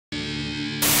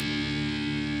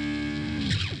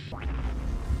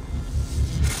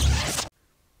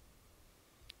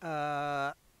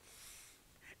Uh,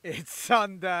 it's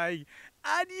Sunday,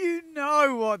 and you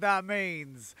know what that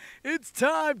means. It's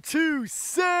time to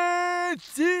set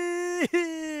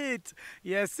it.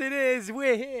 Yes, it is.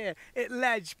 We're here at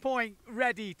Ledge Point,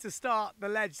 ready to start the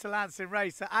Ledge to Lansing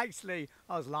race. Actually,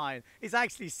 I was lying. It's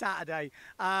actually Saturday,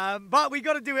 but we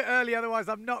got to do it early, otherwise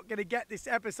I'm not going to get this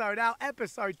episode out.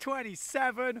 Episode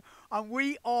 27, and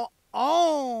we are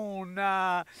on.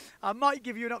 I might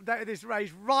give you an update of this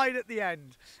race right at the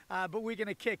end, but we're going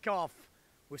to kick off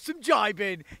with some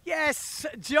jibing. Yes,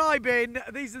 jibing.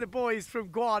 These are the boys from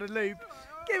Guadeloupe.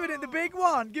 Giving it the big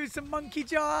one. Give it some monkey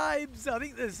jibes. I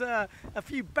think there's a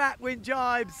few backwind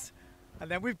jibes.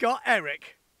 And then we've got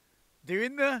Eric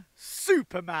doing the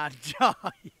Superman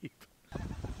jibe.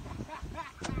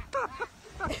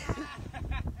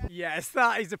 Yes,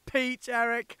 that is a peach,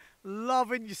 Eric.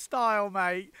 Loving your style,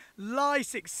 mate.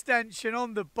 Nice extension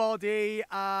on the body.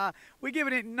 We're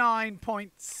giving it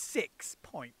 9.6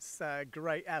 points.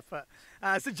 Great effort.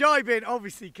 So jibing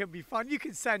obviously can be fun. You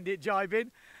can send it jibing.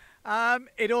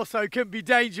 It also can be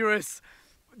dangerous.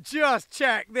 Just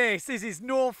check this. This is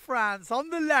North France on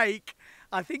the lake.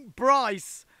 I think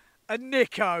Bryce and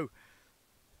Nico.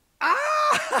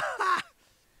 Ah!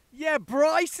 Yeah,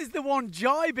 Bryce is the one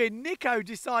jibing. Nico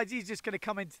decides he's just going to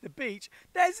come into the beach.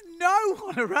 There's no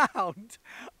one around.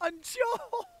 And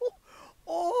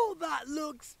oh, that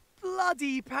looks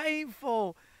bloody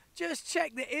painful. Just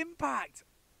check the impact.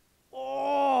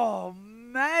 Oh,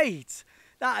 mate,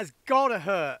 that has got to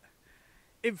hurt.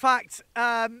 In fact,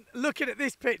 looking at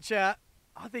this picture,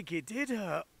 I think it did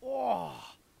hurt.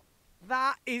 Oh,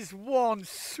 that is one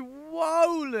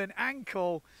swollen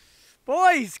ankle.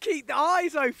 Boys, keep the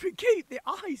eyes open. Keep the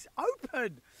eyes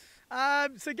open.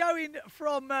 So going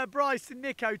from Bryce and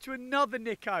Nico to another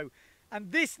Nico.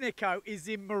 And this Nico is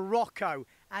in Morocco.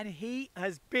 And he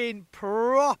has been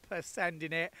proper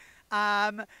sending it.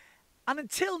 And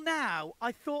until now,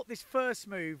 I thought this first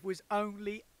move was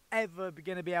only ever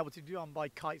going to be able to be done by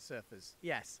kite surfers.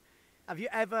 Yes. Have you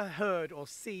ever heard or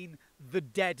seen the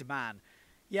dead man?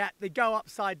 Yeah, they go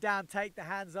upside down, take the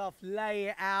hands off, lay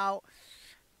it out.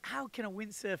 How can a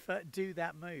windsurfer do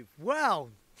that move?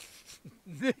 Well,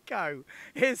 Nico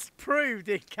has proved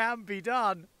it can be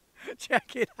done.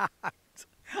 Check it out.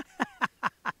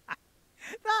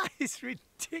 That is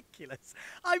ridiculous.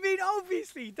 I mean,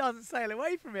 obviously he doesn't sail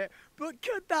away from it, but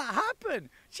could that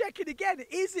happen? Check it again.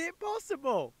 Is it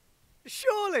possible?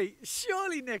 Surely,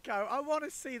 Nico, I want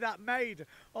to see that made.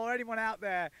 Or anyone out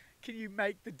there, can you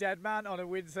make the dead man on a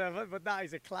windsurfer? But that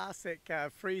is a classic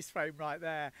freeze frame right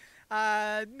there.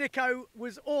 Nico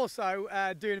was also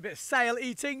doing a bit of sail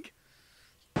eating.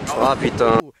 Oh,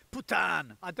 putain.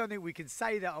 Putain. I don't think we can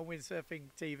say that on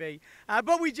Windsurfing.TV,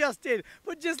 but we just did.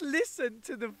 But just listen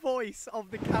to the voice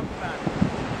of the cameraman.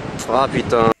 Ah,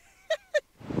 putain.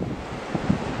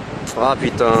 Ah,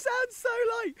 putain. It sounds so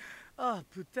like, oh,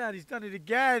 putain, he's done it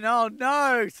again. Oh,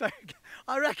 no. So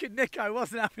I reckon Nico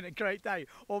wasn't having a great day.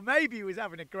 Or maybe he was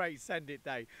having a great send it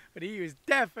day. But he was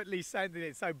definitely sending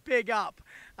it. So big up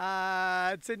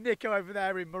to Nico over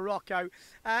there in Morocco.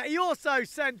 He also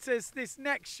sent us this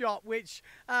next shot, which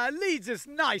leads us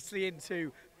nicely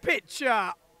into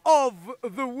picture of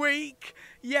the week.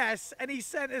 Yes, and he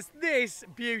sent us this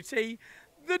beauty,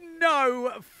 the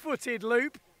no-footed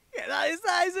loop. Yeah,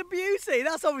 that is a beauty.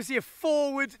 That's obviously a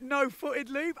forward no-footed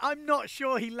loop. I'm not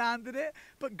sure he landed it,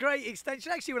 but great extension.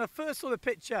 Actually, when I first saw the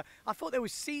picture, I thought there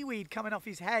was seaweed coming off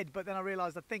his head, but then I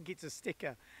realised I think it's a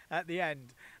sticker at the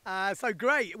end. So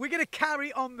great. We're going to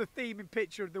carry on the theme in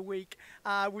picture of the week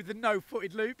with the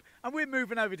no-footed loop, and we're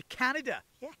moving over to Canada.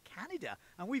 Yeah, Canada.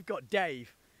 And we've got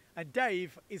Dave. And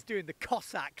Dave is doing the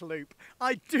Cossack loop.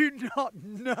 I do not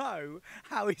know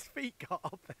how his feet got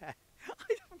up there.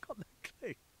 I haven't got no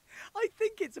clue. I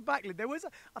think it's a backlid.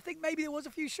 I think maybe there was a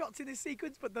few shots in this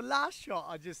sequence, but the last shot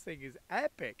I just think is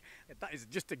epic. That is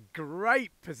just a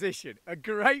great position,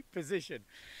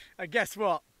 And guess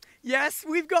what? Yes,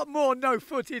 we've got more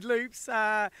no-footed loops.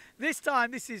 This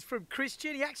time, this is from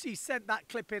Christian. He actually sent that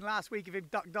clip in last week of him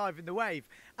duck diving the wave.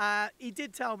 He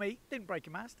did tell me, didn't break a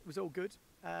mast. It was all good.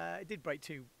 It did break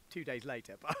two days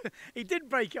later, but he didn't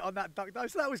break it on that duck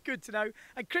dive, so that was good to know.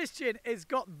 And Christian has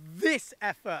got this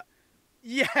effort.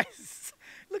 Yes,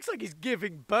 looks like he's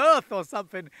giving birth or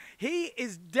something. He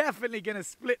is definitely going to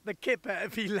split the kipper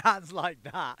if he lands like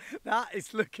that. That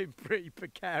is looking pretty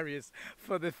precarious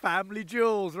for the family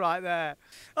jewels right there.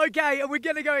 Okay, and we're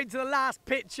going to go into the last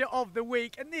picture of the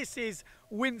week, and this is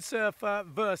windsurfer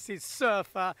versus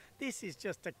surfer. This is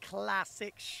just a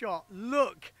classic shot.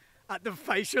 Look at the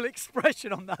facial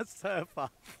expression on that surfer.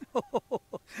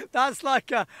 That's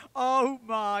like a, oh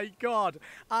my God.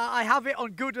 I have it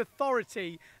on good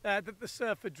authority that the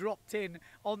surfer dropped in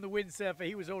on the windsurfer.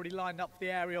 He was already lined up for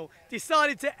the aerial.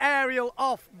 Decided to aerial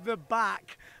off the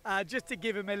back just to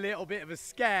give him a little bit of a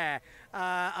scare.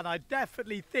 And I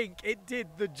definitely think it did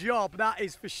the job, that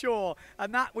is for sure.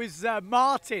 And that was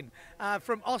Martin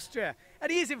from Austria.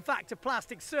 And he is in fact a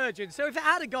plastic surgeon, so if it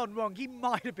had gone wrong, he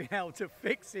might have been able to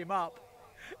fix him up.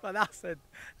 But that's a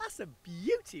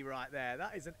beauty right there.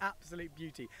 That is an absolute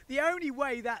beauty. The only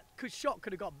way that shot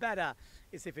could have got better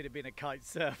is if it had been a kite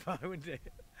surfer, wouldn't it?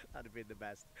 That'd have been the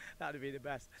best. That'd have been the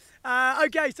best.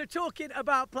 Okay, so talking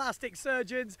about plastic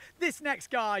surgeons, this next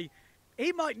guy,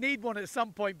 he might need one at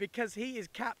some point because he is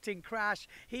Captain Crash.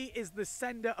 He is the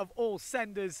sender of all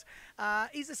senders.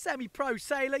 He's a semi-pro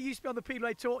sailor. Used to be on the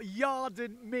PWA Tour,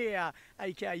 Yarden Meer,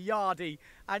 aka Yardy.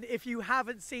 And if you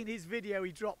haven't seen his video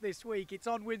he dropped this week, it's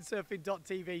on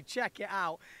Windsurfing.TV. Check it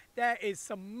out. There is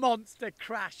some monster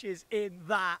crashes in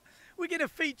that. We're going to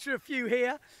feature a few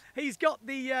here. He's got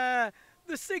the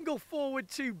single forward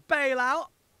to bailout.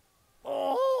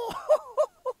 Oh!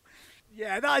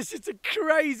 Yeah, that is just a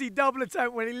crazy double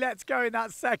attempt when he lets go in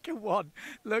that second one.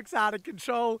 Looks out of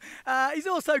control. He's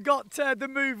also got the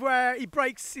move where he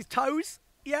breaks his toes.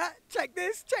 Yeah, check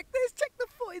this, check the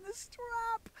foot in the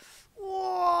strap.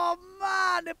 Oh,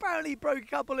 man. Apparently he broke a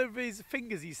couple of his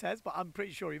fingers, he says, but I'm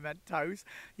pretty sure he meant toes.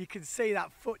 You can see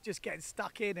that foot just getting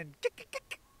stuck in and...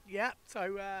 Yeah,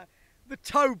 so the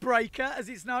toe breaker, as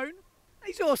it's known.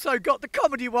 He's also got the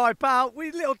comedy wipeout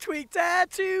with a little tweak there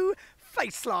to...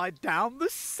 face slide down the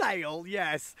sail.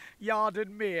 Yes, Yarden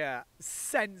Meer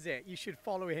sends it. You should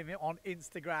follow him on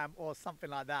Instagram or something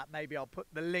like that. Maybe I'll put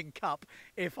the link up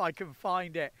if I can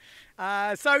find it.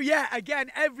 So yeah, again,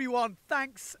 everyone,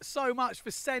 thanks so much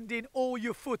for sending all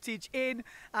your footage in.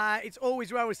 It's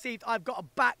always well received. I've got a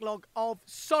backlog of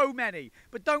so many,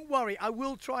 but don't worry, I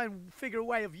will try and figure a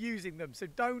way of using them. So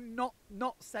don't not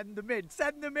send them in.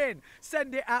 Send them in.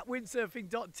 Send it at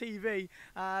Windsurfing.TV.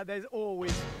 There's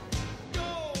always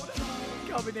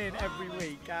coming in every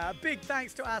week. Big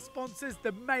thanks to our sponsors,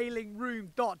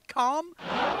 themailingroom.com.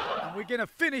 And we're going to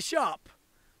finish up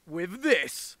with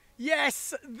this.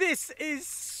 Yes, this is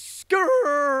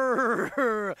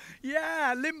Skrrr.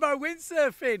 Yeah, Limbo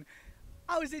windsurfing.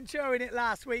 I was introing it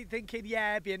last week thinking,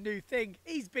 yeah, it'd be a new thing.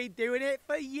 He's been doing it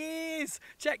for years.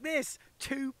 Check this,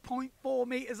 2.4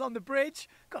 meters on the bridge.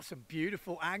 Got some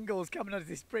beautiful angles coming onto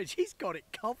this bridge. He's got it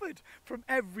covered from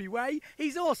every way.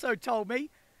 He's also told me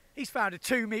he's found a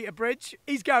 2-meter bridge.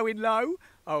 He's going low.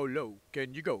 How low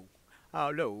can you go?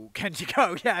 How low can you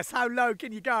go? Yes, how low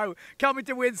can you go? Coming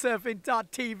to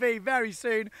Windsurfing.TV very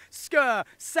soon. Skrrr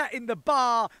setting the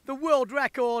bar. The world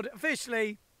record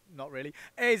officially, not really,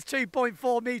 is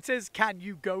 2.4 meters. Can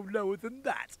you go lower than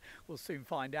that? We'll soon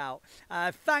find out.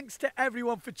 Thanks to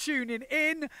everyone for tuning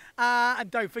in. And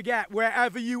don't forget,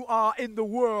 wherever you are in the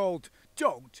world,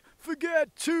 don't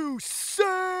forget to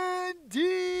send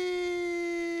it.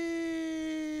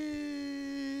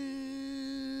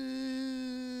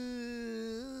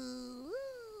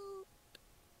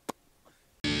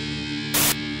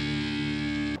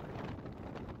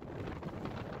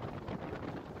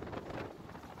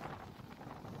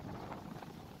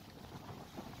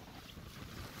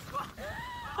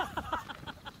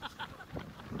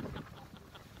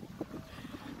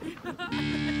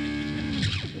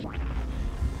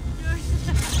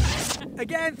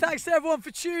 Again, thanks to everyone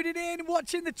for tuning in,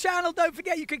 watching the channel. Don't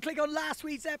forget you can click on last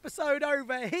week's episode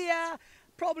over here,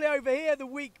 probably over here the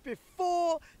week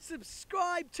before.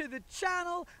 Subscribe to the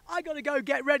channel. I got to go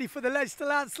get ready for the Ledge to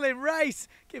Lancelin race.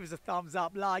 Give us a thumbs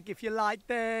up, like if you like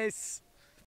this.